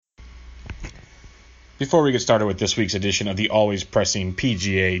Before we get started with this week's edition of the always pressing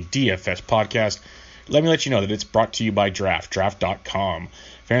PGA DFS podcast, let me let you know that it's brought to you by draft.com.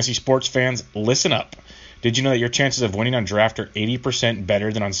 Fantasy sports fans, listen up. Did you know that your chances of winning on Draft are 80%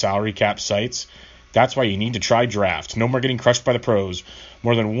 better than on salary cap sites? That's why you need to try Draft. No more getting crushed by the pros.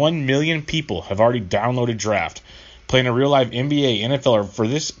 More than 1 million people have already downloaded Draft. Playing a real live NBA, NFL, or for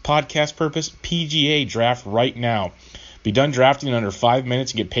this podcast purpose, PGA Draft right now. Be done drafting in under 5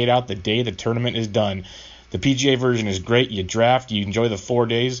 minutes and get paid out the day the tournament is done. The PGA version is great. You draft, you enjoy the 4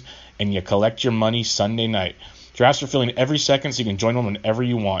 days, and you collect your money Sunday night. Drafts are filling every second, so you can join them whenever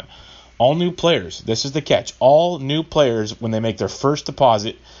you want. All new players, this is the catch, all new players, when they make their first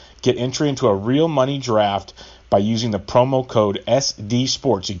deposit, get entry into a real money draft by using the promo code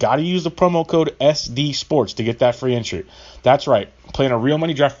SDSports. You got to use the promo code SDSports to get that free entry. That's right, playing a real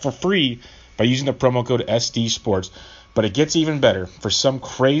money draft for free by using the promo code SDSports. But it gets even better. For some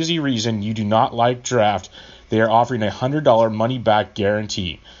crazy reason you do not like Draft, they are offering a $100 money-back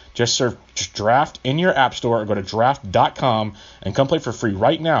guarantee. Just search Draft in your app store or go to draft.com and come play for free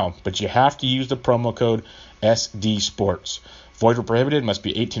right now. But you have to use the promo code SDSports. Void or prohibited, must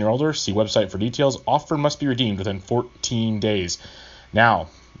be 18 or older. See website for details. Offer must be redeemed within 14 days. Now,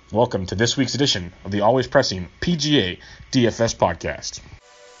 welcome to this week's edition of the always pressing PGA DFS podcast.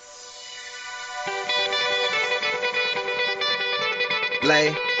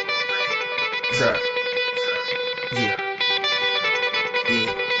 Lay. Sir. Yeah.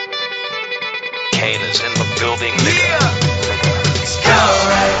 Kane is in the building, nigga.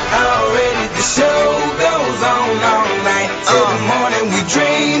 Yeah. Already the show goes on all night. Till the morning we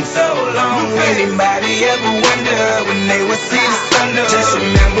dream so long. Anybody ever wonder when they would see the sun? Just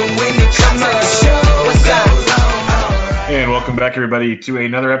remember when you come to the show goes on. And welcome back, everybody, to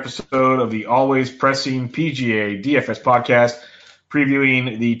another episode of the always pressing PGA DFS podcast,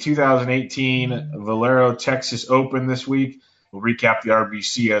 previewing the 2018 Valero Texas Open this week. We'll recap the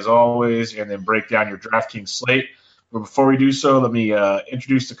RBC as always, and then break down your DraftKings slate. But before we do so, let me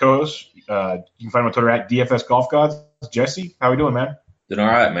introduce the co-host. You can find him on Twitter at DFS Golf Gods. Jesse, how we doing, man? Doing all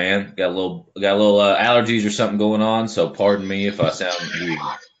right, man. Got a little allergies or something going on, so pardon me if I sound weird.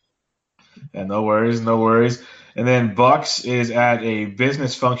 Yeah, no worries. And then Bucks is at a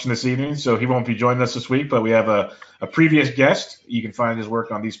business function this evening, so he won't be joining us this week, but we have a previous guest. You can find his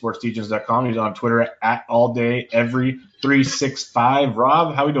work on thesportsdegens.com. He's on Twitter at alldayevery365.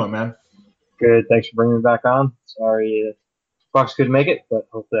 Rob, how we doing, man? Good. Thanks for bringing me back on. Sorry Bucks couldn't make it, but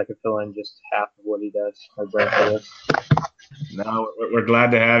hopefully I can fill in just half of what he does. My brain for this. No, we're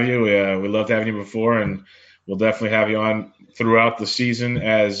glad to have you. We loved having you before, and we'll definitely have you on throughout the season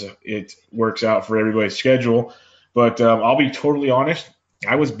as it works out for everybody's schedule. But I'll be totally honest.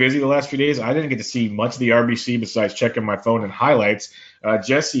 I was busy the last few days. I didn't get to see much of the RBC besides checking my phone and highlights.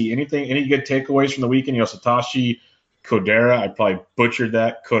 Jesse, any good takeaways from the weekend? Satoshi Kodera, I probably butchered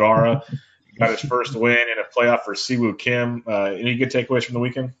that. Kodara got his first win in a playoff for Siwoo Kim. Any good takeaways from the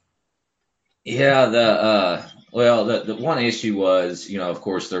weekend? Yeah, the one issue was, of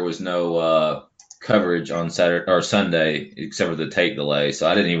course, there was no coverage on Saturday or Sunday except for the tape delay, so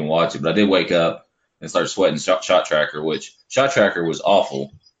I didn't even watch it. But I did wake up and start sweating Shot Tracker, which Shot Tracker was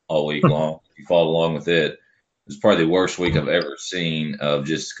awful all week long. If you followed along with it, it was probably the worst week I've ever seen of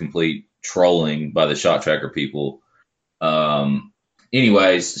just complete trolling by the Shot Tracker people.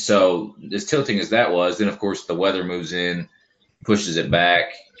 Anyways, so as tilting as that was, then of course the weather moves in, pushes it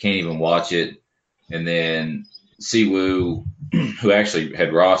back, can't even watch it, and then Siwoo, who actually had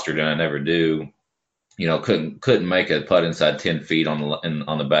rostered and I never do, couldn't make a putt inside 10 feet on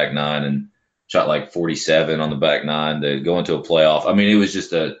the back nine and shot like 47 on the back nine to go into a playoff. I mean, it was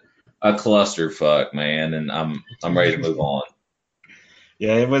just a clusterfuck, man, and I'm ready to move on.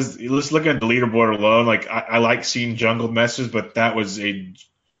 Yeah, it was. Let's look at the leaderboard alone. Like I like seeing jungled messes, but that was a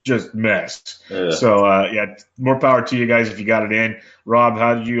just mess. Yeah. So more power to you guys if you got it in. Rob,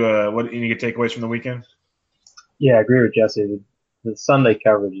 how did you? Any good takeaways from the weekend? Yeah, I agree with Jesse. The Sunday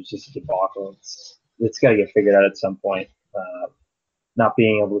coverage is just a debacle. It's got to get figured out at some point. Not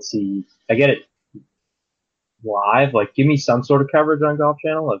being able to see, I get it live. Like, give me some sort of coverage on Golf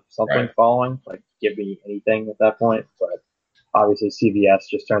Channel, like something right. Following. Like, give me anything at that point. But obviously, CBS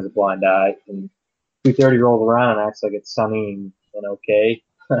just turns a blind eye, and 2:30 rolls around and acts like it's sunny and okay.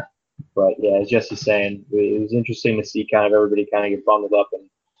 But yeah, as Jesse's saying, it was interesting to see kind of everybody kind of get bundled up, and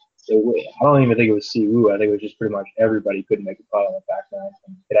I don't even think it was Siwoo. I think it was just pretty much everybody couldn't make a putt on the back nine.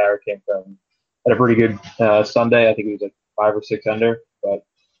 And Kadar came from had a pretty good Sunday. I think it was like 5 or 6 under, but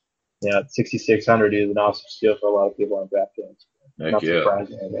yeah, 6,600 is an awesome steal for a lot of people on DraftKings. Not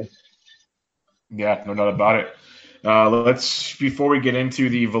surprising, I guess. Yeah, no doubt about it. Before we get into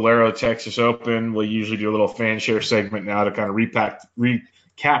the Valero Texas Open, we'll usually do a little fan share segment now to kind of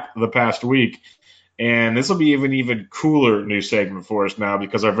recap the past week. And this will be even cooler new segment for us now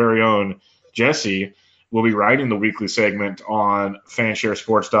because our very own Jesse will be writing the weekly segment on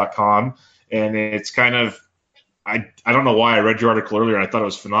FanshareSports.com. And it's kind of, I don't know why I read your article earlier and I thought it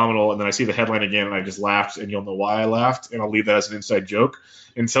was phenomenal. And then I see the headline again and I just laughed, and you'll know why I laughed. And I'll leave that as an inside joke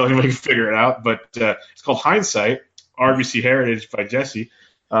until anybody can figure it out. But it's called Hindsight, RBC Heritage by Jesse.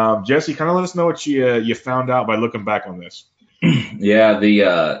 Jesse, kind of let us know what you found out by looking back on this.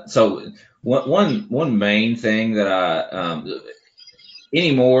 Yeah, so one main thing that I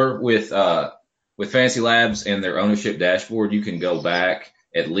anymore with Fantasy Labs and their ownership dashboard, you can go back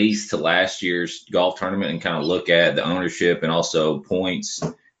at least to last year's golf tournament and kind of look at the ownership and also points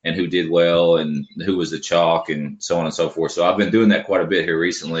and who did well and who was the chalk and so on and so forth. So I've been doing that quite a bit here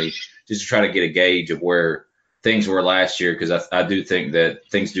recently just to try to get a gauge of where things were last year, because I do think that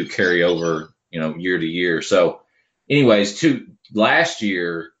things do carry over, year to year. So anyways, last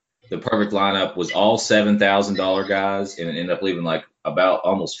year, the perfect lineup was all $7,000 guys, and it ended up leaving like about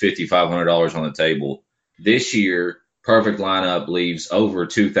almost $5,500 on the table. This year, perfect lineup leaves over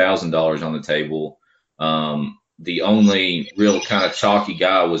 $2,000 on the table. The only real kind of chalky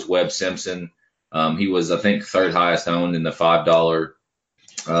guy was Webb Simpson. He was, I think, third highest owned in the $5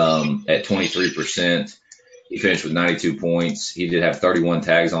 at 23%. He finished with 92 points. He did have 31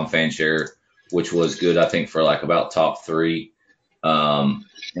 tags on Fanshare, which was good, I think, for like about top three. And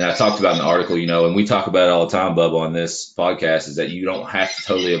I talked about in the article, and we talk about it all the time, Bubba, on this podcast, is that you don't have to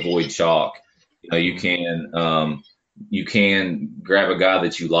totally avoid chalk. You can grab a guy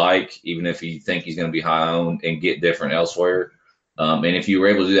that you like, even if you think he's going to be high owned, and get different elsewhere. And if you were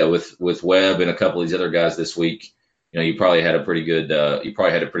able to do that with Webb and a couple of these other guys this week, you probably had a pretty good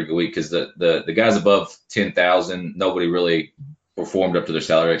week, because the guys above 10,000, nobody really performed up to their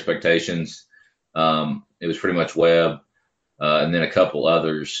salary expectations. It was pretty much Webb. And then a couple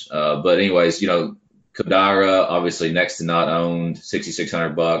others. But anyways, Kodira, obviously next to not owned,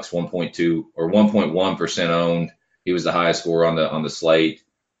 $6,600, 1.2 or 1.1% owned. He was the highest scorer on the slate.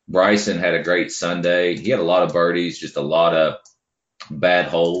 Bryson had a great Sunday. He had a lot of birdies, just a lot of bad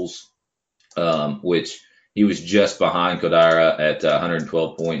holes, which he was just behind Kodira at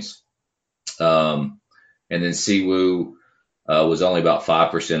 112 points. And then Siwoo was only about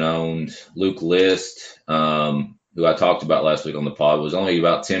 5% owned. Luke List, who I talked about last week on the pod, was only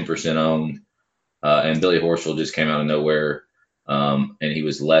about 10% owned. And Billy Horschel just came out of nowhere, and he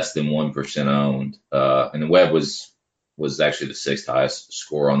was less than 1% owned. And Webb was actually the sixth highest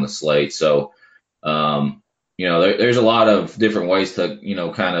score on the slate. So, there's a lot of different ways to,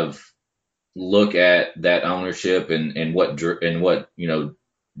 kind of look at that ownership and what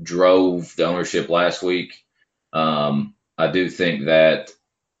drove the ownership last week. I do think that,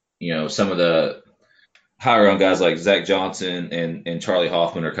 some of the higher owned guys like Zach Johnson and Charlie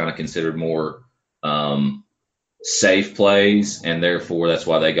Hoffman are kind of considered more safe plays, and therefore that's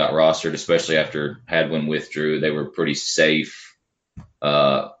why they got rostered, especially after Hadwin withdrew. They were pretty safe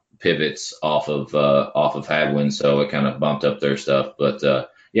pivots off of Hadwin, so it kind of bumped up their stuff. But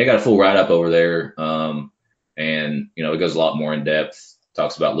I got a full write up over there, and it goes a lot more in depth.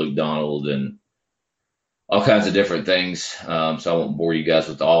 Talks about Luke Donald and all kinds of different things. So I won't bore you guys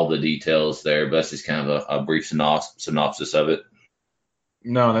with all the details there, but that's just kind of a brief synopsis of it.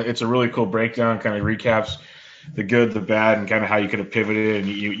 No, it's a really cool breakdown, kind of recaps the good, the bad, and kind of how you could have pivoted. And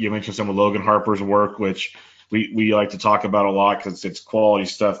you mentioned some of Logan Harper's work, which we like to talk about a lot because it's quality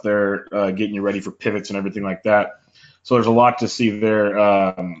stuff there, getting you ready for pivots and everything like that. So there's a lot to see there.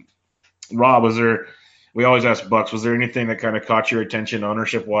 Rob, we always ask Bucks, was there anything that kind of caught your attention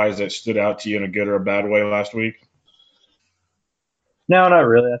ownership-wise that stood out to you in a good or a bad way last week? No, not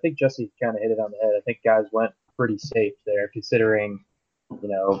really. I think Jesse kind of hit it on the head. I think guys went pretty safe there, considering,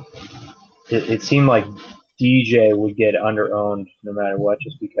 it seemed like DJ would get under-owned no matter what,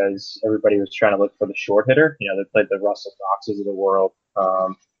 just because everybody was trying to look for the short hitter. They played the Russell Knoxes of the world.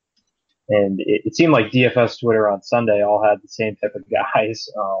 And it seemed like DFS Twitter on Sunday all had the same type of guys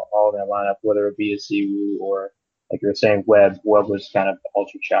all in their lineup, whether it be a Siwoo or, like you were saying, Webb. Webb was kind of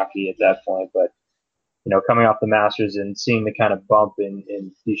ultra chalky at that point. But, coming off the Masters and seeing the kind of bump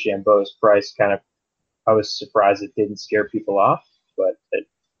in DeChambeau's price, I was surprised it didn't scare people off. But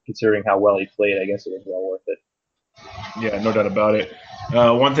considering how well he played, I guess it was well worth it. Yeah, no doubt about it.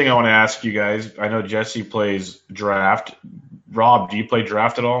 One thing I want to ask you guys, I know Jesse plays Draft. Rob, do you play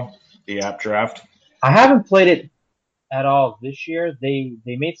Draft at all? The app Draft? I haven't played it at all this year. They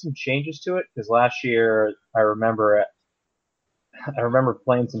made some changes to it because last year I remember I remember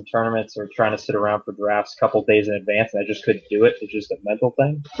playing some tournaments or trying to sit around for drafts a couple days in advance, and I just couldn't do it. It's just a mental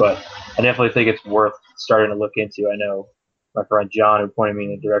thing. But I definitely think it's worth starting to look into. I know my friend John, who pointed me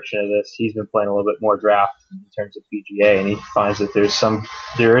in the direction of this, he's been playing a little bit more draft in terms of PGA, and he finds that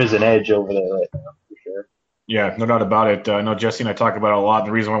there is an edge over there right now, for sure. Yeah, no doubt about it. I know Jesse and I talk about it a lot.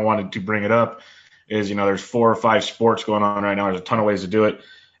 The reason I wanted to bring it up is, there's 4 or 5 sports going on right now. There's a ton of ways to do it.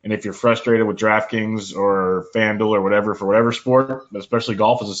 And if you're frustrated with DraftKings or FanDuel or whatever for whatever sport, especially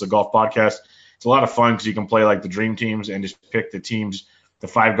golf, as it's a golf podcast, it's a lot of fun because you can play like the dream teams and just pick the teams, the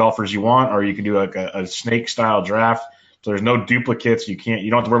 5 golfers you want, or you can do like a snake style draft. So there's no duplicates. You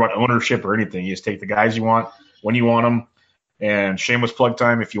don't have to worry about ownership or anything. You just take the guys you want when you want them. And shameless plug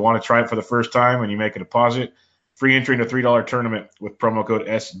time, if you want to try it for the first time and you make a deposit, free entry in a $3 tournament with promo code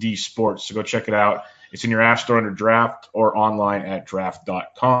SD Sports. So go check it out. It's in your app store under Draft or online at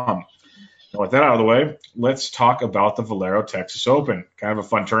draft.com. Now, with that out of the way, let's talk about the Valero Texas Open. Kind of a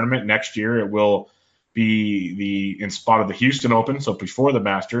fun tournament. Next year, it will be in spot of the Houston Open, so before the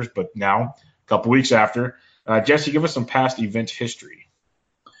Masters, but now, a couple weeks after. Jesse, give us some past event history.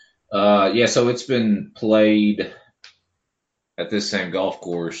 So it's been played at this same golf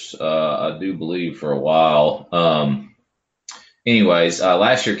course, I do believe, for a while.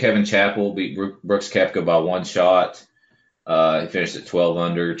 Last year, Kevin Chappell beat Brooks Koepka by 1 shot. He finished at 12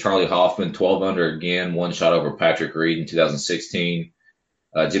 under. Charlie Hoffman, 12 under again, 1 shot over Patrick Reed in 2016.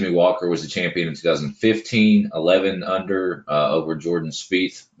 Jimmy Walker was the champion in 2015, 11 under over Jordan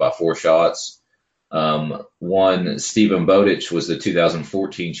Spieth by 4 shots. Stephen Bowditch was the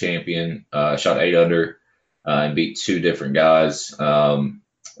 2014 champion, shot 8 under and beat 2 different guys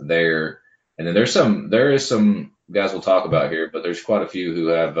there. And then there is some guys we'll talk about here, but there's quite a few who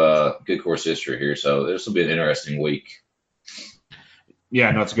have good course history here. So this will be an interesting week. Yeah,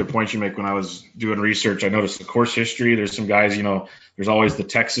 no, it's a good point you make. When I was doing research, I noticed the course history. There's some guys, there's always the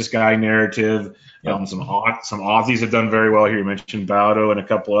Texas guy narrative. Some Aussies have done very well here. You mentioned Baudo and a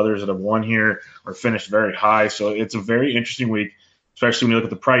couple others that have won here or finished very high. So it's a very interesting week, especially when you look at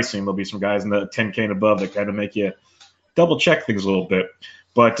the pricing. There'll be some guys in the 10K and above that kind of make you double check things a little bit.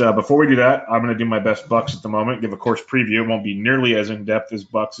 But before we do that, I'm going to do my best Bucks at the moment, give a course preview. It won't be nearly as in-depth as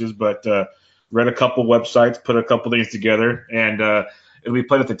Bucks is, but read a couple websites, put a couple things together, and it'll be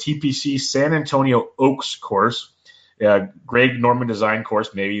played at the TPC San Antonio Oaks course. Greg Norman design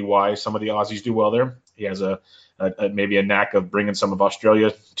course, maybe why some of the Aussies do well there. He has maybe a knack of bringing some of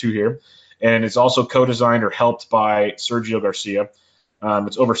Australia to here. And it's also co-designed or helped by Sergio Garcia.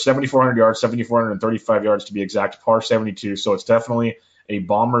 It's over 7,400 yards, 7,435 yards to be exact, par 72. So it's definitely a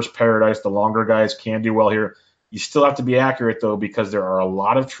bomber's paradise. The longer guys can do well here. You still have to be accurate, though, because there are a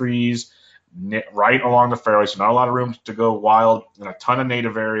lot of trees right along the fairway, so not a lot of room to go wild and a ton of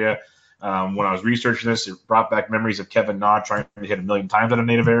native area. When I was researching this, it brought back memories of Kevin Na trying to hit 1 million times at a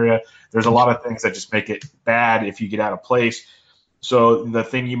native area. There's a lot of things that just make it bad if you get out of place. So the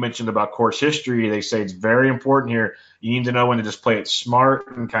thing you mentioned about course history, they say it's very important here. You need to know when to just play it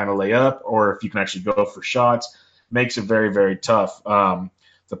smart and kind of lay up, or if you can actually go for shots. Makes it very, very tough.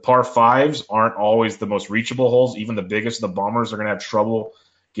 The par 5s aren't always the most reachable holes. Even the biggest of the bombers are going to have trouble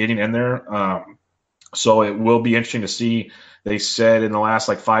getting in there. So it will be interesting to see. They said in the last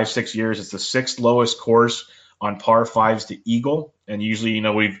 5-6 years, it's the 6th lowest course on par 5s to eagle. And usually,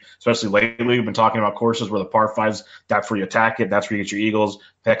 especially lately, we've been talking about courses where the par 5s, that's where you attack it. That's where you get your eagles.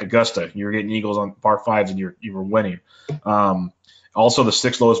 Heck, Augusta, you were getting eagles on par 5s and you were winning. Also, the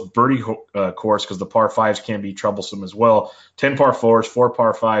 6th lowest birdie course, because the par 5s can be troublesome as well. 10 par 4s, 4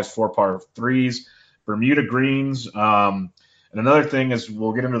 par 5s, 4 par 3s, Bermuda greens. And another thing is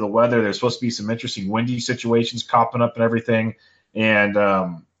we'll get into the weather. There's supposed to be some interesting windy situations popping up and everything. And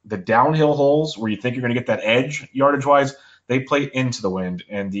the downhill holes where you think you're going to get that edge yardage-wise, they play into the wind.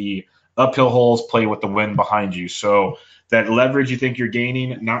 And the uphill holes play with the wind behind you. So that leverage you think you're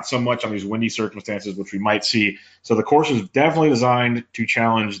gaining, not so much on these windy circumstances, which we might see. So the course is definitely designed to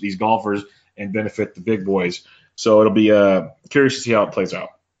challenge these golfers and benefit the big boys. So it'll be curious to see how it plays out.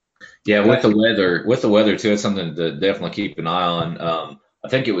 Yeah, with the weather too, it's something to definitely keep an eye on. I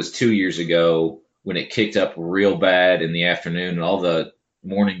think it was 2 years ago when it kicked up real bad in the afternoon, and all the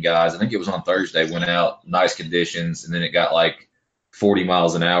morning guys, I think it was on Thursday, went out, nice conditions, and then it got 40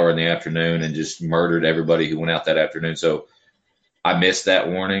 miles an hour in the afternoon and just murdered everybody who went out that afternoon. So I missed that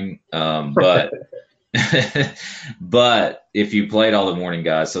warning, but but if you played all the morning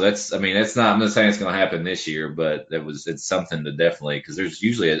guys, so that's not, I'm not saying it's going to happen this year, but it's something to definitely, because there's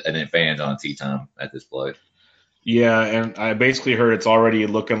usually an advantage on tee time at this play. Yeah, and I basically heard it's already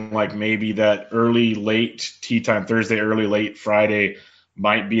looking like maybe that early, late tee time Thursday, early, late Friday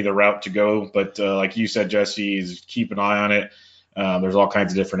might be the route to go. But like you said, Jesse, is keep an eye on it. There's all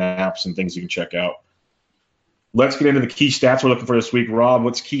kinds of different apps and things you can check out. Let's get into the key stats we're looking for this week. Rob,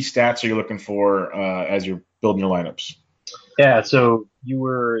 what's key stats are you looking for as you're building your lineups? Yeah, so you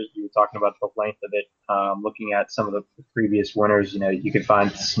were talking about the length of it. Looking at some of the previous winners, you can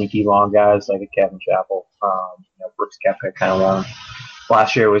find sneaky long guys like a Kevin Chappell. Brooks Koepka kind of won.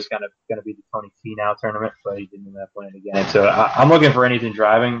 Last year was kind of going to be the Tony Finau tournament, but he didn't end up winning again. So I'm looking for anything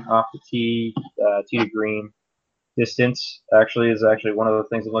driving off the tee to green. Distance is actually one of the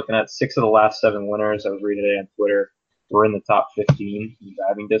things I'm looking at. 6 of the last 7 winners I was reading today on Twitter were in the top 15 in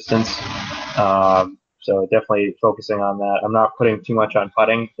driving distance. So definitely focusing on that. I'm not putting too much on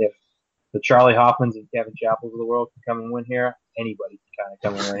putting. If the Charlie Hoffmans and Kevin Chappells of the world can come and win here, anybody can kind of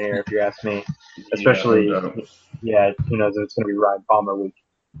come and win here, if you ask me. Especially, who knows if it's going to be Ryan Palmer week.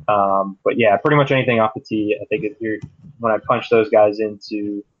 But yeah, pretty much anything off the tee. I think when I punch those guys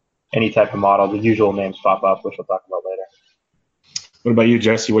into any type of model, the usual names pop up, which we'll talk about later. What about you,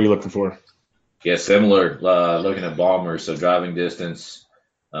 Jesse? What are you looking for? Yeah, similar. Looking at bombers, so driving distance,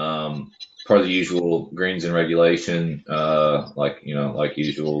 part of the usual greens in regulation, like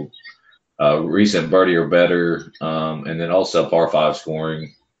usual, recent birdie or better, and then also par 5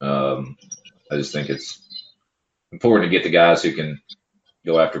 scoring. I just think it's important to get the guys who can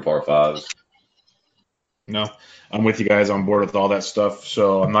go after par 5s. No, I'm with you guys on board with all that stuff,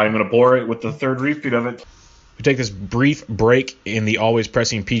 so I'm not even going to bore it with the third repeat of it. We take this brief break in the Always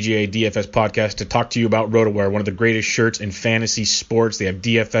Pressing PGA DFS podcast to talk to you about RotoWear, one of the greatest shirts in fantasy sports. They have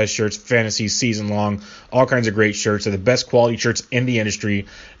DFS shirts, fantasy season long, all kinds of great shirts. They're the best quality shirts in the industry.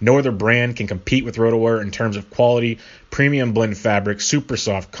 No other brand can compete with RotoWear in terms of quality, premium blend fabric, super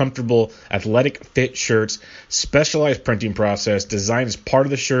soft, comfortable, athletic fit shirts, specialized printing process, designed as part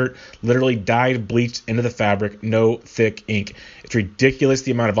of the shirt, literally dyed, bleached into the fabric, no thick ink. It's ridiculous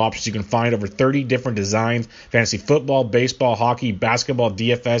the amount of options you can find, over 30 different designs, fantasy football, baseball, hockey, basketball,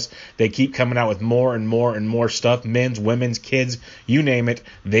 DFS. They keep coming out with more and more and more stuff, men's, women's, kids, you name it,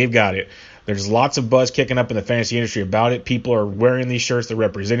 they've got it. There's lots of buzz kicking up in the fantasy industry about it. People are wearing these shirts. They're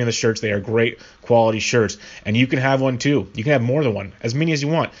representing the shirts. They are great quality shirts. And you can have one too. You can have more than one, as many as you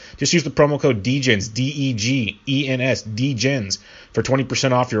want. Just use the promo code DGENS, DEGENS, DGENS, for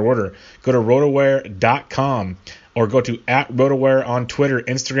 20% off your order. Go to rotoware.com or go to @RotoWear on Twitter,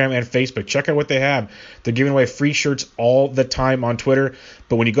 Instagram, and Facebook. Check out what they have. They're giving away free shirts all the time on Twitter.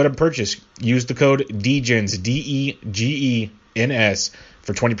 But when you go to purchase, use the code DGENS, DEGENS,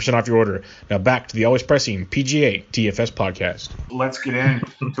 for 20% off your order. Now back to the Always Pressing PGA DFS podcast. Let's get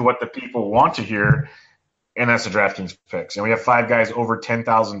into what the people want to hear, and that's the DraftKings picks. And we have 5 guys over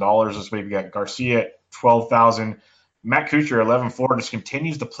 $10,000 this week. We got Garcia at $12,000. Matt Kuchar, 11-4, just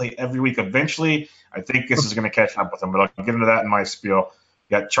continues to play every week. Eventually, I think this is going to catch up with him, but I'll get into that in my spiel.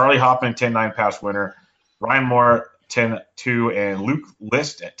 We got Charlie Hoffman, 10-9 past winner. Ryan Moore, 10-2, and Luke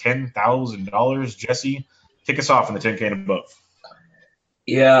List at $10,000. Jesse, kick us off in the 10K and above.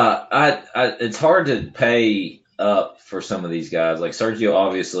 Yeah, it's hard to pay up for some of these guys. Like Sergio,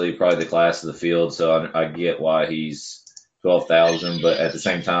 obviously, probably the class of the field, so I get why he's 12,000. But at the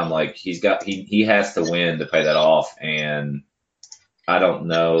same time, like he has to win to pay that off, and I don't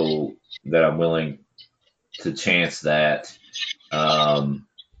know that I'm willing to chance that. I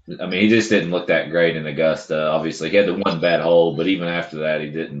mean, he just didn't look that great in Augusta. Obviously, he had the one bad hole, but even after that,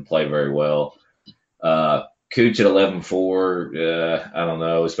 he didn't play very well. Cooch at 11-4, I don't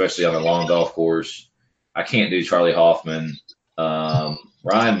know, especially on a long golf course. I can't do Charlie Hoffman.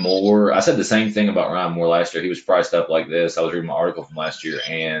 Ryan Moore, I said the same thing about Ryan Moore last year. He was priced up like this. I was reading my article from last year,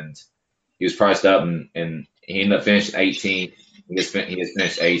 and he was priced up, and he ended up finishing 18th. He has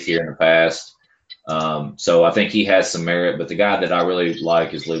finished 8th here in the past. So I think he has some merit, but the guy that I really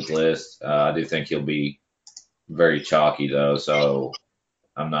like is Luke List. I do think he'll be very chalky, though, so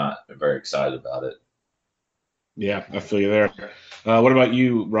I'm not very excited about it. Yeah, I feel you there. What about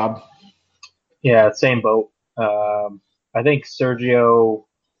you, Rob? Yeah, same boat. I think Sergio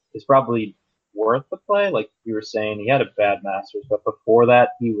is probably worth the play. Like you were saying, he had a bad Masters, but before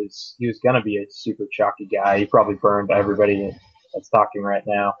that, he was going to be a super chalky guy. He probably burned everybody that's talking right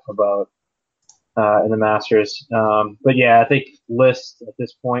now about in the Masters. But yeah, I think List at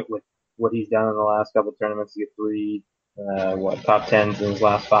this point with what he's done in the last couple of tournaments, to get 3 top 10s in his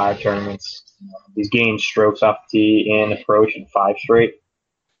last 5 tournaments. He's gained strokes off the tee and approach in 5 straight.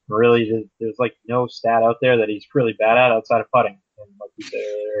 Really, there's like no stat out there that he's really bad at outside of putting. And like you said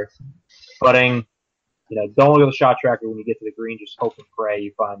earlier, putting, don't look at the shot tracker when you get to the green. Just hope and pray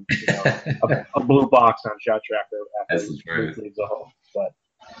you find a blue box on shot tracker after he leaves the hole. But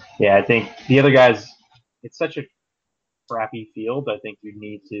yeah, I think the other guys, it's such a crappy field. I think you're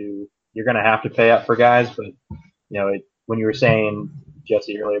going to have to pay up for guys, but when you were saying,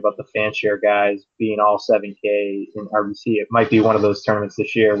 Jesse, earlier about the FanShare guys being all 7K in RBC, it might be one of those tournaments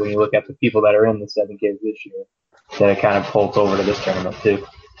this year when you look at the people that are in the 7Ks this year that it kind of pulls over to this tournament too.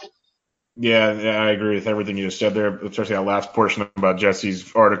 Yeah, I agree with everything you just said there, especially that last portion about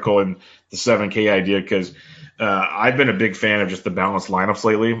Jesse's article and the 7K idea, because I've been a big fan of just the balanced lineups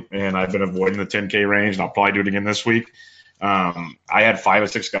lately, and I've been avoiding the 10K range, and I'll probably do it again this week. I had 5 or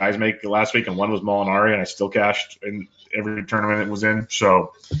 6 guys make it last week, and one was Molinari, and I still cashed in every tournament it was in.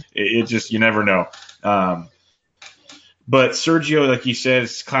 So it just, you never know. But Sergio, like you said,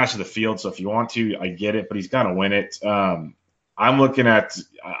 it's clash of the field. So if you want to, I get it, but he's got to win it. I'm looking at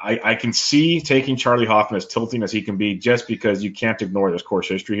I can see taking Charlie Hoffman as tilting as he can be, just because you can't ignore this course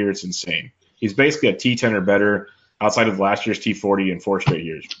history here. It's insane. He's basically a T10 or better outside of last year's T40 in 4 straight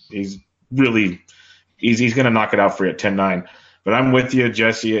years. He's going to knock it out for you at 10-9. But I'm with you,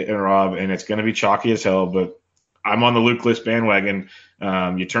 Jesse and Rob, and it's going to be chalky as hell. But I'm on the Luke List bandwagon.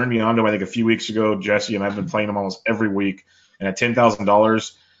 You turned me on to him, I think, a few weeks ago, Jesse, and I've been playing him almost every week. And at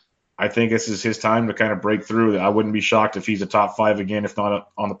 $10,000, I think this is his time to kind of break through. I wouldn't be shocked if he's a top 5 again, if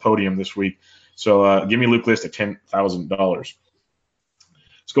not on the podium this week. So give me Luke List at $10,000.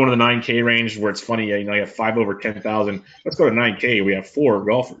 Let's go to the 9K range, where it's funny. You have 5 over 10,000. Let's go to 9K. We have 4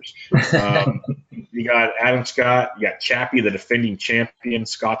 golfers. You got Adam Scott. You got Chappie, the defending champion.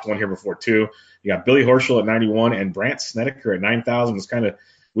 Scott's won here before too. You got Billy Horschel at 91 and Brandt Snedeker at 9,000. It's kind of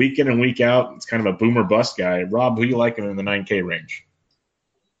week in and week out. It's kind of a boomer bust guy. Rob, who you liking in the 9K range?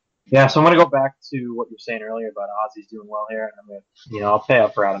 Yeah, so I'm going to go back to what you were saying earlier about Ozzy's doing well here, and I'm going to, I'll pay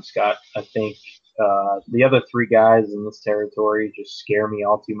up for Adam Scott. I think the other 3 guys in this territory just scare me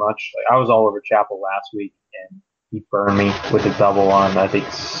all too much. Like, I was all over Chappell last week, and he burned me with a double on, I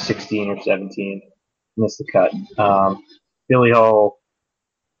think, 16 or 17. Missed the cut. Billy Ho,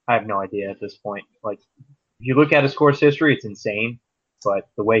 I have no idea at this point. Like, if you look at his course history, it's insane, but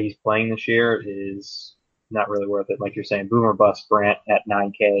the way he's playing this year is not really worth it. Like you're saying, boomer bust Brandt at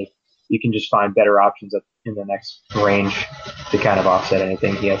 9K. You can just find better options up in the next range to kind of offset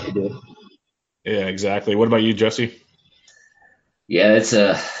anything he has to do. Yeah, exactly. What about you, Jesse? Yeah,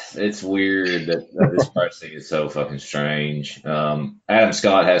 it's weird that this pricing is so fucking strange. Adam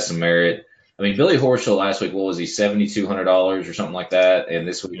Scott has some merit. I mean, Billy Horschel last week, what was he, $7,200 or something like that? And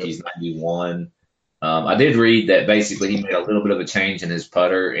this week he's 91. I did read that basically he made a little bit of a change in his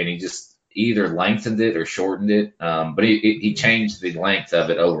putter, and he just either lengthened it or shortened it. But he changed the length of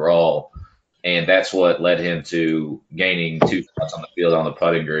it overall, and that's what led him to gaining 2 shots on the field on the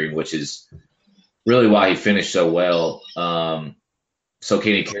putting green, which is really why he finished so well. So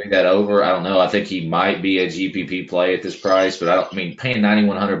can he carry that over? I don't know. I think he might be a GPP play at this price, but paying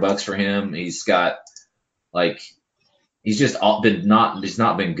 $9,100 for him, he's got he's not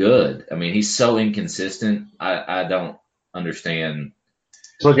been good. I mean, he's so inconsistent. I don't understand.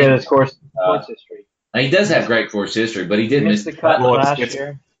 Look at his course history. He does have great course history, but he did miss the cut last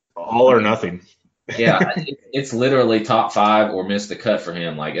year. All or nothing. Yeah, it's literally top 5 or miss the cut for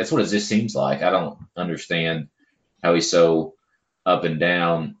him. Like, that's what it just seems like. I don't understand how he's so up and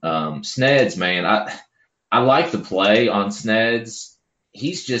down. Sneds, man, I like the play on Sneds.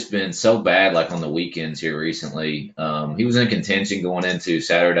 He's just been so bad, like on the weekends here recently. He was in contention going into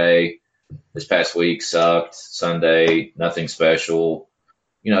Saturday. This past week sucked. Sunday, nothing special.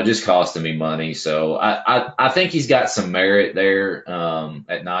 Just costing me money. So I think he's got some merit there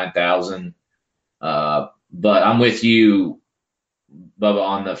at 9,000. But I'm with you, Bubba,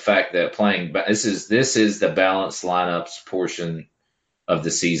 on the fact that this is the balanced lineups portion of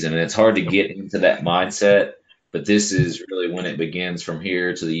the season, and it's hard to get into that mindset. But this is really when it begins from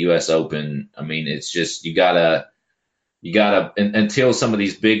here to the U.S. Open. I mean, it's just you gotta until some of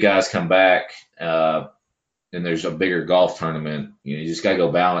these big guys come back. And there's a bigger golf tournament, you just got to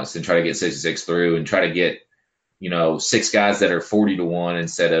go balanced and try to get 66 through and try to get, 6 guys that are 40-1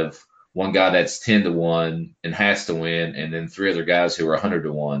 instead of 1 guy that's 10-1 and has to win, and then 3 other guys who are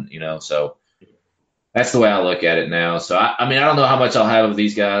 100-1, so that's the way I look at it now. So, I mean, I don't know how much I'll have of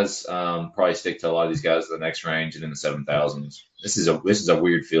these guys. Probably stick to a lot of these guys in the next range and in the 7,000s. This is a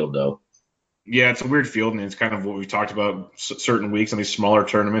weird field, though. Yeah, it's a weird field, and it's kind of what we talked about certain weeks on these smaller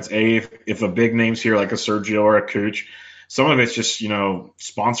tournaments. If a big name's here like a Sergio or a Cooch, some of it's just,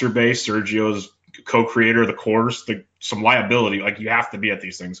 sponsor-based. Sergio's co-creator of the course, some liability. Like, you have to be at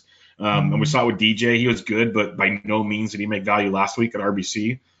these things. And we saw it with DJ. He was good, but by no means did he make value last week at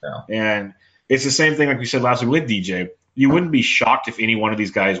RBC. Yeah. And it's the same thing like we said last week with DJ. You wouldn't be shocked if any one of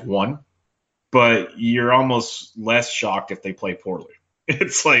these guys won, but you're almost less shocked if they play poorly.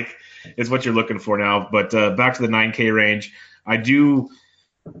 It's what you're looking for now. But back to the 9K range, I do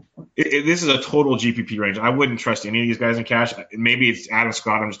This is a total GPP range. I wouldn't trust any of these guys in cash. Maybe it's Adam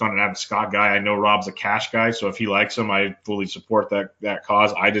Scott. I'm just not an Adam Scott guy. I know Rob's a cash guy, so if he likes him, I fully support that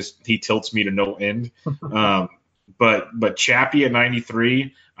cause. He tilts me to no end. But Chappie at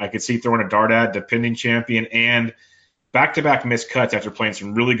 93, I could see throwing a dart at, defending champion, and back-to-back missed cuts after playing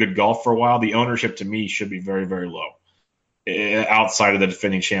some really good golf for a while. The ownership to me should be very, very low outside of the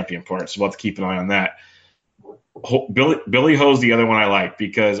defending champion part. So we'll have to keep an eye on that. Billy Ho's the other one I like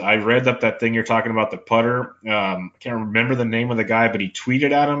because I read that thing you're talking about, the putter. I can't remember the name of the guy, but he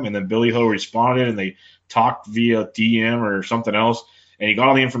tweeted at him, and then Billy Ho responded, and they talked via DM or something else, and he got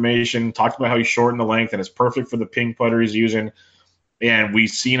all the information, talked about how he shortened the length, and it's perfect for the ping putter he's using. And we've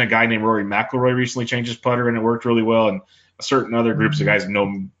seen a guy named Rory McIlroy recently change his putter, and it worked really well. And certain other groups of guys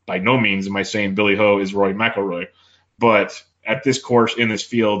know by no means am I saying Billy Ho is Rory McIlroy, but at this course in this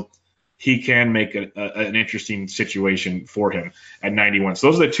field, he can make an interesting situation for him at 91. So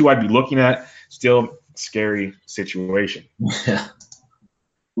those are the two I'd be looking at. Still scary situation.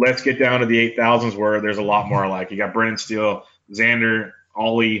 Let's get down to the 8,000s where there's a lot more I like. You got Brennan Steele, Xander,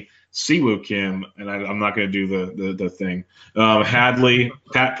 Ollie, Siwoo Kim, and I'm not going to do the thing. Hadley,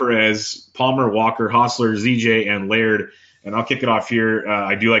 Pat Perez, Palmer, Walker, Hostler, ZJ, and Laird. And I'll kick it off here.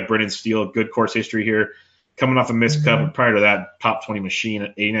 I do like Brennan Steele. Good course history here. Coming off a missed cut, but prior to that, top 20 machine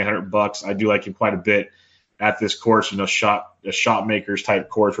at $8,900. I do like him quite a bit at this course. The shot makers type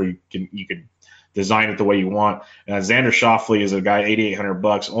course where you can design it the way you want. Xander Schauffele is a guy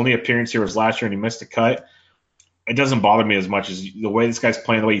 $8,800. Only appearance here was last year, and he missed a cut. It doesn't bother me as much as the way this guy's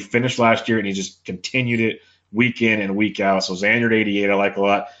playing, the way he finished last year, and he just continued it week in and week out. So Xander at 88, I like a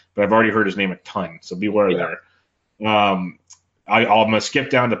lot, but I've already heard his name a ton, so beware there. I'm going to skip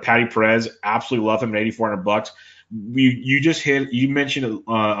down to Patty Perez. Absolutely love him at $8,400. You mentioned it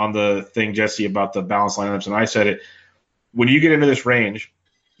on the thing, Jesse, about the balanced lineups, and I said it. When you get into this range,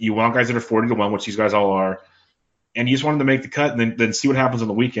 you want guys that are 40-1, which these guys all are, and you just want them to make the cut and then see what happens on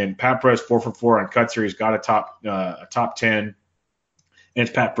the weekend. Pat Perez 4 for 4 on cuts here. He's got a top 10, and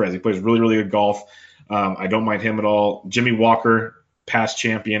it's Pat Perez. He plays really, really good golf. I don't mind him at all. Jimmy Walker, past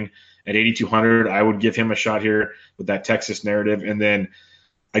champion. At 8,200, I would give him a shot here with that Texas narrative. And then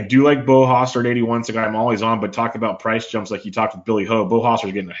I do like Bo Hostler at 81. It's a guy I'm always on, but talk about price jumps like you talked with Billy Ho. Bo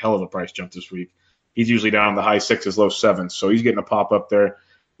Hostler's getting a hell of a price jump this week. He's usually down in the high 6s, low 7s, so he's getting a pop up there.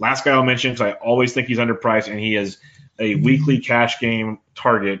 Last guy I'll mention, because I always think he's underpriced, and he is a weekly cash game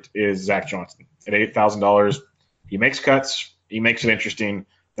target, is Zach Johnson at $8,000. He makes cuts. He makes it interesting.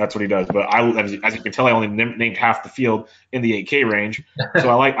 That's what he does. But as you can tell, I only named half the field in the 8K range. So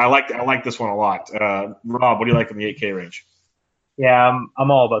I like this one a lot. Rob, what do you like in the 8K range? Yeah, I'm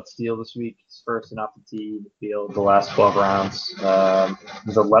all about Steele this week. He's first and off the tee in the field the last 12 rounds.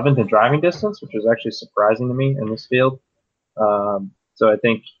 He's 11th in driving distance, which was actually surprising to me in this field. So I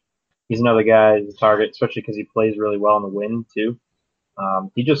think he's another guy to target, especially because he plays really well in the wind too.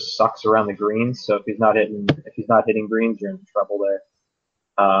 He just sucks around the greens. So if he's not hitting greens, you're in trouble there.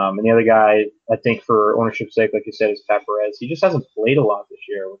 And the other guy, I think for ownership's sake, like you said, is Pat Perez. He just hasn't played a lot this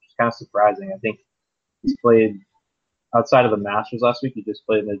year, which is kind of surprising. I think he's played outside of the Masters last week. He just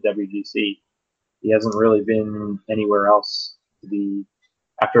played in the WGC. He hasn't really been anywhere else to be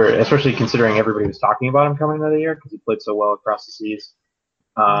especially considering everybody was talking about him coming into the year because he played so well across the seas.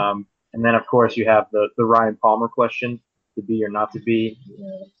 And then, of course, you have the Ryan Palmer question, to be or not to be.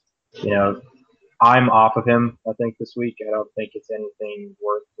 I'm off of him, I think, this week. I don't think it's anything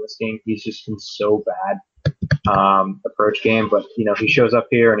worth risking. He's just been so bad approach game. But, he shows up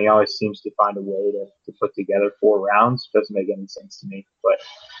here and he always seems to find a way to put together 4 rounds. Doesn't make any sense to me. But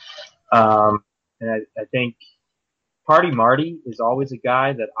and I think Party Marty is always a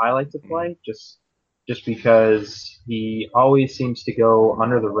guy that I like to play just because he always seems to go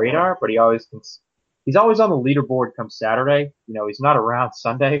under the radar, but he's always on the leaderboard come Saturday. He's not around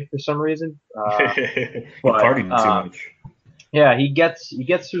Sunday for some reason. He partied too much. Yeah, he gets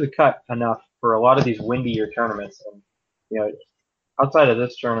through the cut enough for a lot of these windier tournaments. And, outside of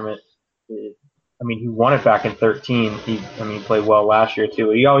this tournament, he won it back in 13. He played well last year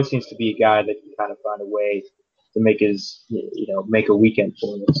too. He always seems to be a guy that can kind of find a way to make make a weekend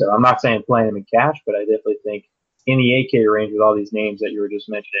for him. So I'm not saying playing him in cash, but I definitely think in the 8K range with all these names that you were just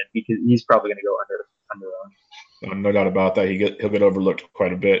mentioning, because he's probably going to go under. No doubt about that. He'll get overlooked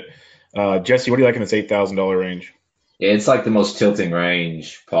quite a bit. Jesse, what do you like in this $8,000 range? Yeah, it's like the most tilting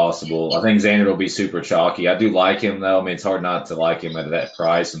range possible. I think Xander will be super chalky. I do like him, though. It's hard not to like him at that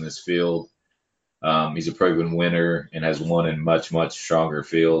price in this field. He's a proven winner and has won in much, much stronger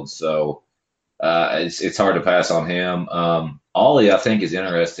fields. So it's hard to pass on him. Ollie, I think, is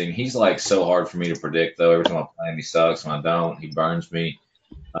interesting. He's so hard for me to predict, though. Every time I play him, he sucks. When I don't, he burns me.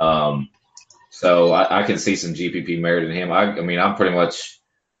 So I can see some GPP merit in him. I mean, I'm pretty much,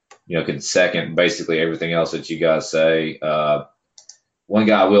 could second basically everything else that you guys say. One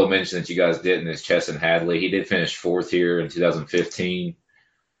guy I will mention that you guys didn't is Chesson Hadley. He did finish 4th here in 2015,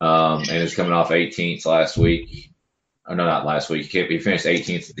 and is coming off 18th last week. Oh, no, not last week. He finished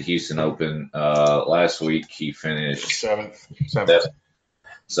 18th at the Houston Open. Last week he finished 7th.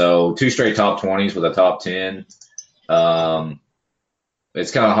 So 2 straight top 20s with a top 10.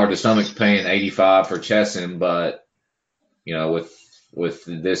 It's kind of hard to stomach paying 85 for Chesson, but with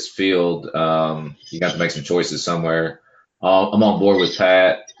this field, you got to make some choices somewhere. I'm on board with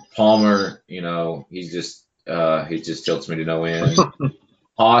Pat Palmer. He just tilts me to no end.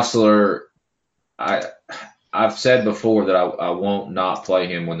 Hostler, I've said before that I won't not play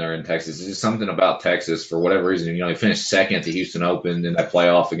him when they're in Texas. It's just something about Texas for whatever reason. He finished 2nd at the Houston Open in that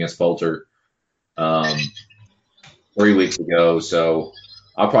playoff against Poulter 3 weeks ago. So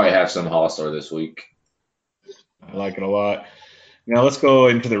I'll probably have some Hostler this week. I like it a lot. Now let's go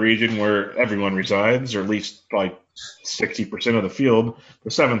into the region where everyone resides, or at least like 60% of the field, the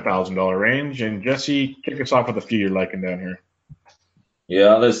 $7,000 range. And Jesse, kick us off with a few you're liking down here.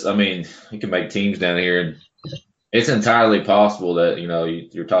 Yeah, you can make teams down here, and it's entirely possible that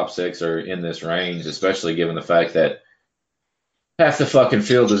your top 6 are in this range, especially given the fact that half the fucking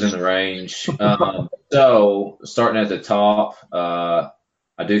field is in the range. So starting at the top, I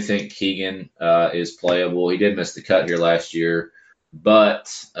do think Keegan is playable. He did miss the cut here last year, but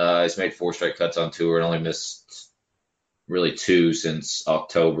he's made 4 straight cuts on tour and only missed really 2 since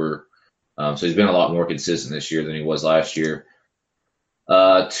October. So he's been a lot more consistent this year than he was last year.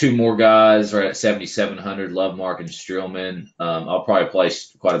 2 more guys are at 7,700, Lovemark and Streelman. I'll probably play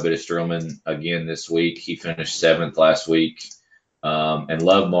quite a bit of Streelman again this week. He finished 7th last week. And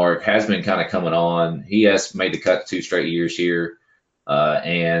Lovemark has been kind of coming on. He has made the cut 2 straight years here,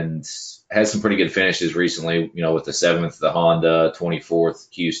 and has some pretty good finishes recently, with the 7th, the Honda, 24th,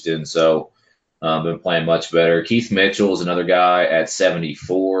 Houston. So been playing much better. Keith Mitchell is another guy at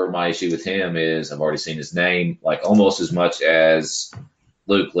 74. My issue with him is I've already seen his name like almost as much as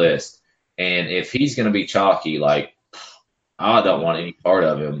Luke List. And if he's going to be chalky, I don't want any part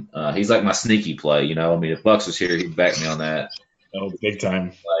of him. He's like my sneaky play, if Bucks was here, he'd back me on that. Oh, big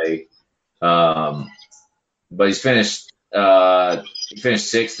time. But he's finished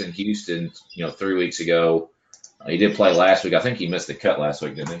 6th in Houston, 3 weeks ago. He did play last week. I think he missed the cut last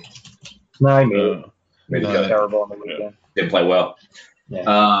week, didn't he? No, he made it terrible on the weekend. Didn't play well.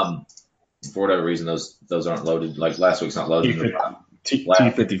 Yeah. For whatever reason, those aren't loaded. Like last week's not loaded.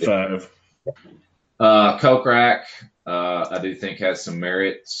 T55. Kokrak, I do think has some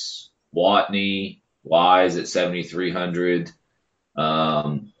merits. Watney, Wise at 7,300.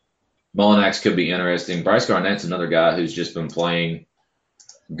 Mullinax could be interesting. Bryce Garnett's another guy who's just been playing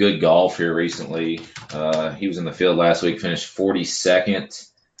good golf here recently. He was in the field last week, finished 42nd.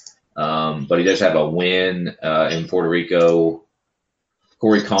 But he does have a win in Puerto Rico.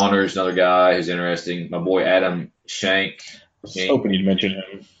 Corey Connors, another guy who's interesting. My boy Adam Shank. I was hoping you'd mention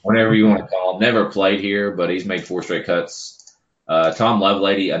him. Whatever you want to call him. Never played here, but he's made 4 straight cuts. Tom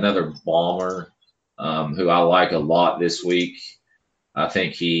Lovelady, another bomber who I like a lot this week. I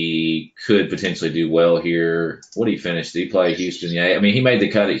think he could potentially do well here. What did he finish? Did he play Houston? Yeah, he made the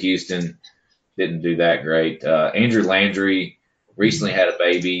cut at Houston. Didn't do that great. Andrew Landry recently had a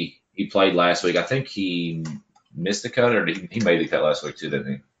baby. He played last week. I think he missed the cut, or he made the cut last week too,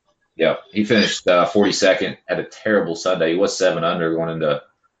 didn't he? Yeah, he finished 42nd. Had a terrible Sunday. He was 7 under going into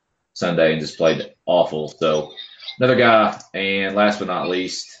Sunday and just played awful. So another guy, and last but not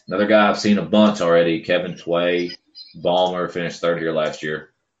least, another guy I've seen a bunch already, Kevin Tway. Ballmer finished 3rd here last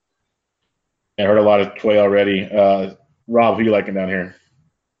year. I heard a lot of Tway already. Rob, who you liking down here?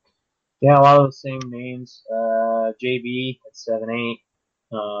 Yeah, a lot of the same names. JB at 7'8".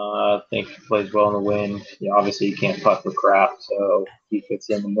 I think he plays well in the wind. Yeah, obviously he can't putt for crap, so he fits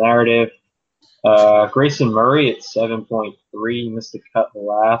in the narrative. Grayson Murray at 7.3. He missed the cut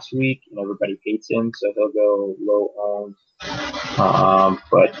last week, and everybody hates him, so he'll go low owned.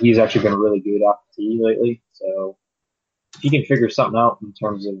 But he's actually been really good off the tee lately, so if he can figure something out in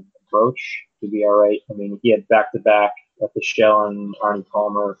terms of approach, he'll be all right. He had back-to-back at the Shell and Arnie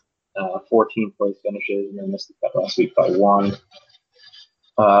Palmer, 14th place finishes, and then missed the cut last week by 1.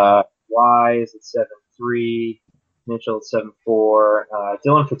 Wise at 7.3, Mitchell at 7.4.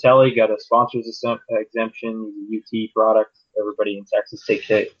 Dylan Fratelli got a sponsor's exemption. He's a UT product. Everybody in Texas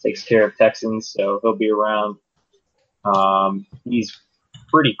takes care of Texans, so he'll be around. He's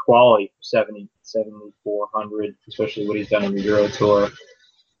pretty quality for 7,400, especially what he's done in the Euro Tour.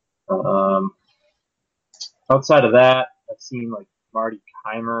 Outside of that, I've seen Marty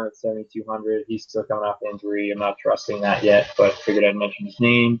Keimer at 7,200. He's still coming off injury. I'm not trusting that yet, but figured I'd mention his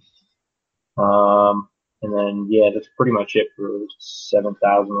name. And then, yeah, that's pretty much it for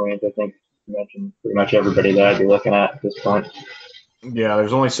 7,000 range. I think you mentioned pretty much everybody that I'd be looking at this point. Yeah,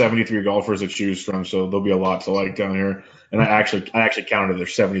 there's only 73 golfers to choose from, so there'll be a lot to like down here. And I actually counted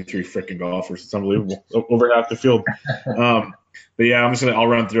there's 73 freaking golfers. It's unbelievable. Over half the field. But yeah, I'll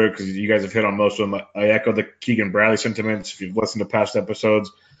run through it because you guys have hit on most of them. I echo the Keegan Bradley sentiments. If you've listened to past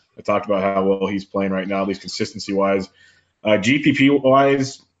episodes, I talked about how well he's playing right now, at least consistency wise. GPP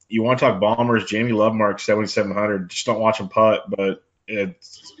wise, you want to talk bombers? Jamie Lovemark, 7,700. Just don't watch him putt, but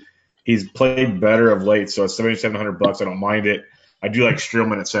he's played better of late. So at $7,700, I don't mind it. I do like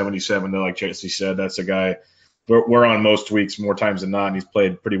Streelman at 77, though. Like Jesse said, that's a guy we're on most weeks, more times than not, and he's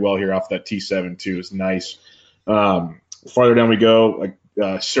played pretty well here off that T7 too. It's nice. Farther down we go, like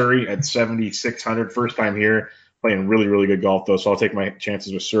Surrey at 7,600, first time here, playing really, really good golf though. So I'll take my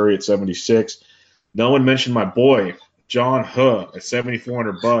chances with Surrey at 76. No one mentioned my boy John Huh at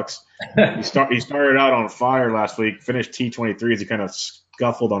 $7,400. He started out on fire last week, finished T23 as he kind of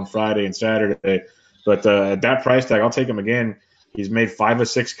scuffled on Friday and Saturday. But at that price tag, I'll take him again. He's made 5 of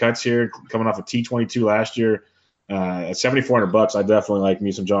 6 cuts here, coming off a T22 last year. At $7,400, I definitely like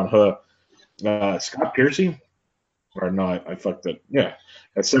me some John Huh. Scott Piercy, or no, I fucked it. Yeah,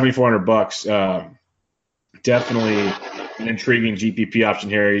 at $7,400, definitely an intriguing GPP option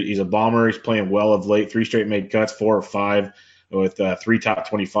here. He's a bomber. He's playing well of late. 3 straight made cuts, 4 or 5 with 3 top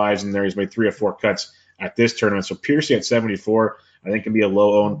 25s in there. He's made 3 or 4 cuts at this tournament. So Piercy at 74, I think can be a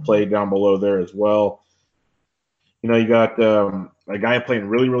low-owned play down below there as well. You know, you got a guy playing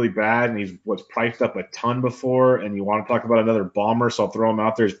really, really bad, and he was priced up a ton before, and you want to talk about another bomber, so I'll throw him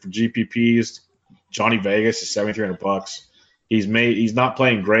out there for GPPs. Johnny Vegas is $7,300. He's not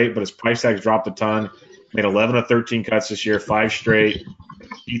playing great, but his price tag's dropped a ton. Made 11 of 13 cuts this year, 5 straight.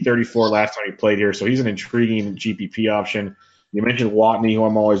 T34 last time he played here, so he's an intriguing GPP option. You mentioned Watney, who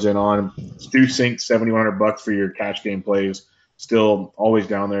I'm always in on. Stu Sink, $7,100 for your cash game plays. Still always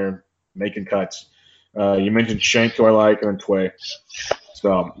down there making cuts. You mentioned Shank, who I like, and then Tway.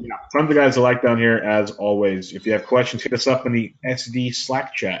 So, yeah, tons of guys I like down here, as always. If you have questions, hit us up in the SD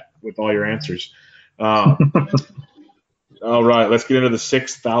Slack chat with all your answers. All right, let's get into the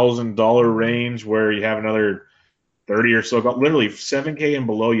 $6,000 range where you have another 30 or so. Literally, 7K and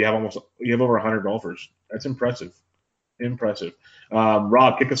below, you have over 100 golfers. That's impressive.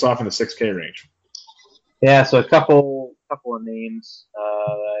 Rob, kick us off in the 6K range. Yeah, so a couple of names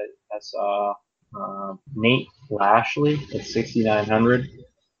that I saw. Nate Lashley at 6,900. He's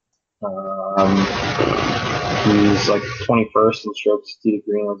like 21st in strokes tee to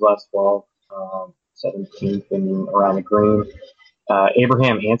green his last 12, 17th in around the green.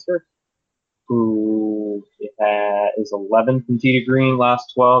 Abraham Answer, who is 11th in tee to green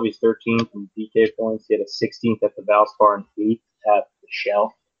last 12. He's 13th in DK points. He had a 16th at the Valspar and 8th at the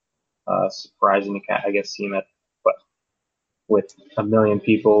Shell. Surprising to, I guess, see him at with 1 million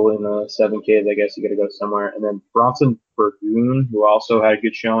people in the 7Ks, I guess you got to go somewhere. And then Bronson Burgoon, who also had a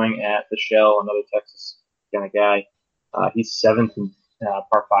good showing at the Shell, another Texas kind of guy. He's 7th in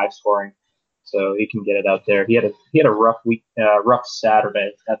par 5 scoring, so he can get it out there. He had a rough week, rough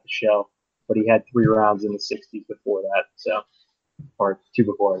Saturday at the Shell, but he had 3 rounds in the 60s before that, so or 2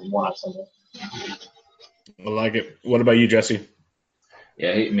 before and 1 on Sunday. I like it. What about you, Jesse?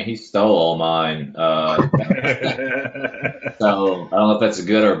 Yeah, he stole all mine. So I don't know if that's a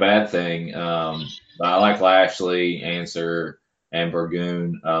good or a bad thing. But I like Lashley, Answer, and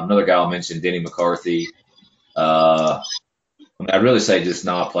Burgoon. Another guy I'll mention, Denny McCarthy. I'd really say just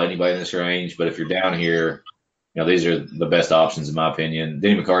not play anybody in this range. But if you're down here, these are the best options in my opinion.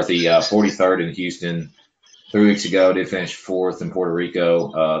 Denny McCarthy, 43rd in Houston 3 weeks ago. Did finish 4th in Puerto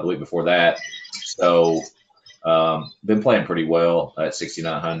Rico the week before that. So been playing pretty well at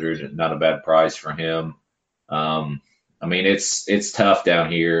 6,900. Not a bad price for him. It's tough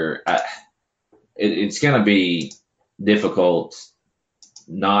down here. It's going to be difficult.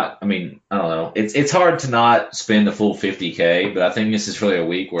 I don't know. It's hard to not spend the full 50K, but I think this is really a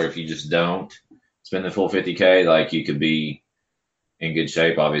week where if you just don't spend the full 50K, like you could be in good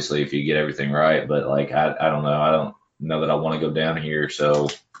shape, obviously, if you get everything right. But like, I don't know. I don't know that I want to go down here. So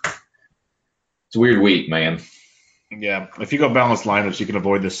it's a weird week, man. Yeah, if you go balanced lineups, you can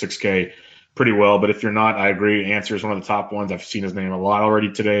avoid this 6K pretty well. But if you're not, I agree. Answer is one of the top ones. I've seen his name a lot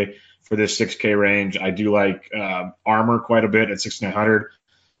already today for this 6K range. I do like Armour quite a bit at 6,900,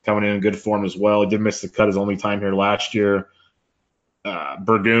 coming in good form as well. He did miss the cut his only time here last year.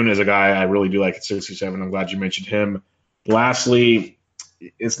 Burgoon is a guy I really do like at 67. I'm glad you mentioned him. Lastly,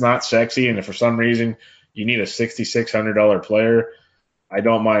 it's not sexy, and if for some reason you need a $6,600 player, I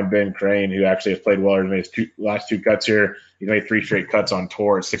don't mind Ben Crane, who actually has played well. He's made his last two cuts here. He's made 3 straight cuts on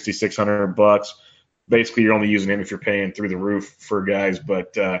tour at $6,600. Basically, you're only using him if you're paying through the roof for guys,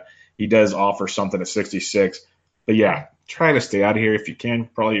 but he does offer something at 66. But yeah, try to stay out of here if you can.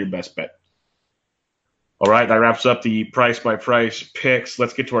 Probably your best bet. All right, that wraps up the price by price picks.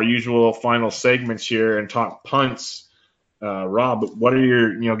 Let's get to our usual final segments here and talk punts. Rob, what are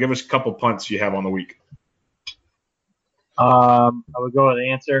your, give us a couple punts you have on the week. I would go with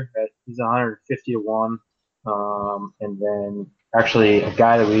the answer. He's 150 to 1. And then actually a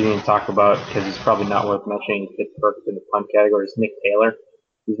guy that we didn't talk about because he's probably not worth mentioning, he fits perfect in the punt category, is Nick Taylor.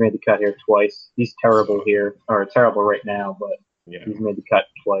 He's made the cut here twice. He's terrible here, or terrible right now, but yeah, he's made the cut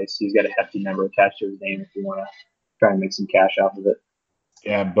twice. He's got a hefty number attached to his name if you want to try and make some cash off of it.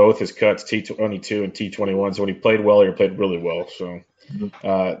 Yeah, both his cuts, T22 and T21. So when he played well, he played really well. So,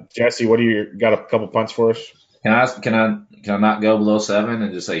 Jesse, what do you got? A couple punts for us? Can I not go below 7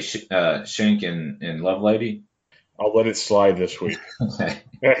 and just say Shank and Lovelady? I'll let it slide this week. Okay.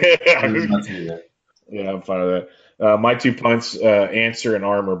 Yeah, I'm fine with that. My 2 punts, Answer and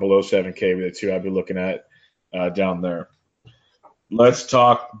Armor below 7K, were the 2 I'd be looking at down there. Let's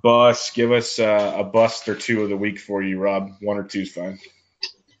talk bust. Give us a bust or 2 of the week for you, Rob. 1 or 2 is fine.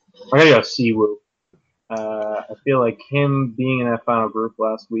 I'm going to go Siwoo. I feel like him being in that final group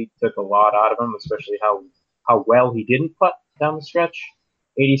last week took a lot out of him, especially how well he didn't putt down the stretch.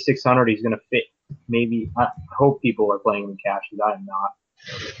 8,600, he's going to fit. Maybe I hope people are playing in cash, because I am not.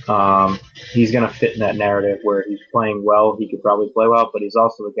 He's going to fit in that narrative where he's playing well. He could probably play well, but he's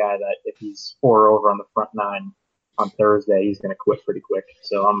also the guy that if he's 4 over on the front 9 on Thursday, he's going to quit pretty quick.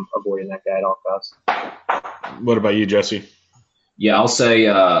 So I'm avoiding that guy at all costs. What about you, Jesse? Yeah, I'll say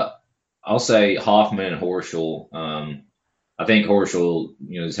Hoffman and Horschel. I think Horschel,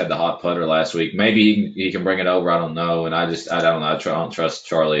 just had the hot putter last week. Maybe he can bring it over. I don't know. And I don't know. I don't trust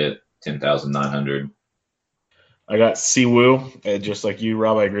Charlie at 10,900. I got Siwoo, just like you,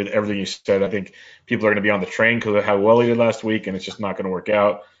 Rob. I agree with everything you said. I think people are going to be on the train because of how well he did last week, and it's just not going to work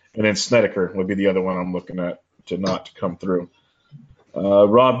out. And then Snedeker would be the other one I'm looking at to not come through.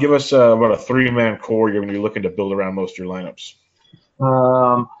 Rob, give us about a 3-man core you're going to be looking to build around most of your lineups.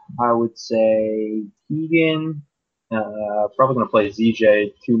 I would say Keegan. Probably going to play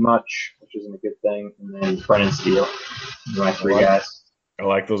ZJ too much, which isn't a good thing. And then Brennan Steele. My 3 guys. I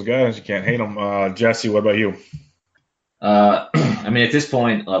like those guys. You can't hate them. Jesse, what about you? I mean, at this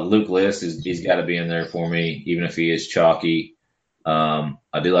point, Luke List he's got to be in there for me, even if he is chalky. I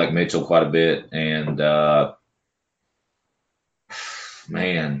do like Mitchell quite a bit, and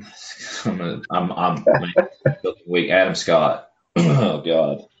man, I'm weak. Adam Scott. Oh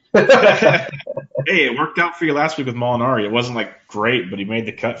God. Hey, it worked out for you last week with Molinari. It wasn't like great, but he made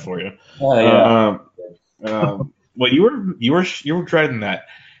the cut for you. Oh yeah. Well, you were dreading that.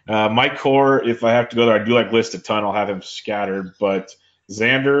 My core, if I have to go there, I do like List a ton. I'll have him scattered, but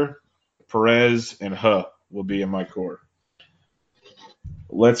Xander, Perez, and Huh will be in my core.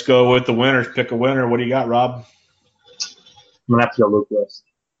 Let's go with the winners. Pick a winner. What do you got, Rob? I'm gonna have to go Luke List.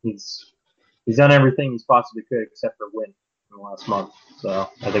 He's done everything he's possibly could except for win in the last month. So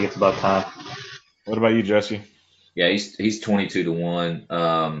I think it's about time. What about you, Jesse? Yeah, he's 22 to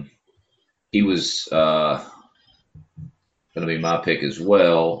 1. He was going to be my pick as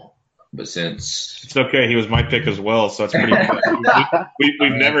well, but since it's okay, he was my pick as well, so that's pretty good.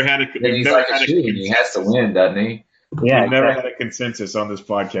 We've never had a he has to win, doesn't he? Yeah, we've never had a consensus on this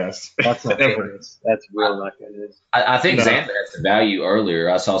podcast. That's not good. That's real not good. I think Xander had some value earlier.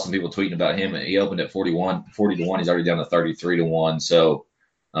 I saw some people tweeting about him. He opened at 40 to 1. He's already down to 33 to 1. So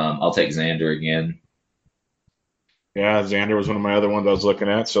I'll take Xander again. Yeah, Xander was one of my other ones I was looking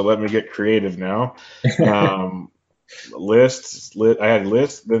at. So let me get creative now. I had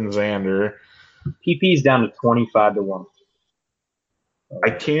List, then Xander. PP's down to 25 to 1. I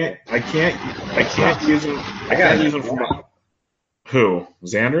can't use him. I gotta use him for my who?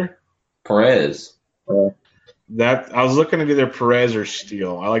 Xander? Perez. That I was looking at either Perez or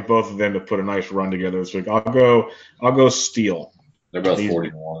Steele. I like both of them to put a nice run together this week. I'll go Steele. They're both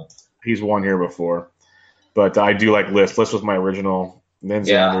 40 to 1. He's won here before, but I do like List. List was my original. Then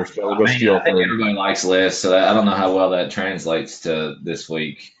Xander. So we'll go Steele. I think everybody likes List, so I don't know how well that translates to this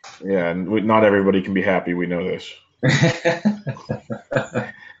week. Yeah, not everybody can be happy. We know this.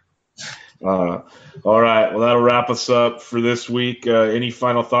 All right. Well, that'll wrap us up for this week. Any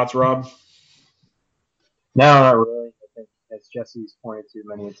final thoughts, Rob? No, not really. I think, as Jesse's pointed to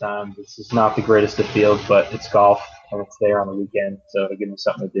many times, it's just not the greatest of fields, but it's golf, and it's there on the weekend, so it'll give me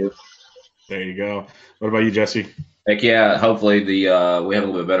something to do. There you go. What about you, Jesse? Heck yeah! Hopefully we have a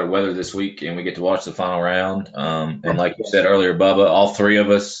little bit better weather this week, and we get to watch the final round. And like you said earlier, Bubba, all three of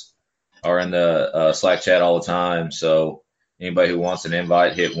us are in the Slack chat all the time. So anybody who wants an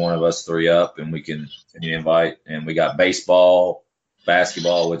invite, hit one of us three up, and we can send you an invite. And we got baseball,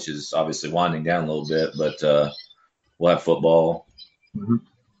 basketball, which is obviously winding down a little bit, but we'll have football.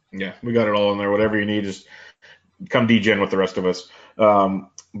 Mm-hmm. Yeah, we got it all in there. Whatever you need, just come DJ with the rest of us.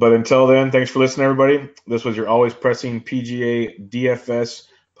 But until then, thanks for listening, everybody. This was your always pressing PGA DFS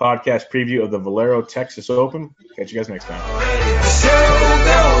podcast preview of the Valero Texas Open. Catch you guys next time. The show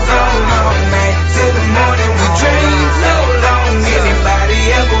goes on all night till the morning. We dream so long. Anybody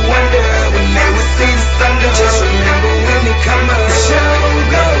ever wonder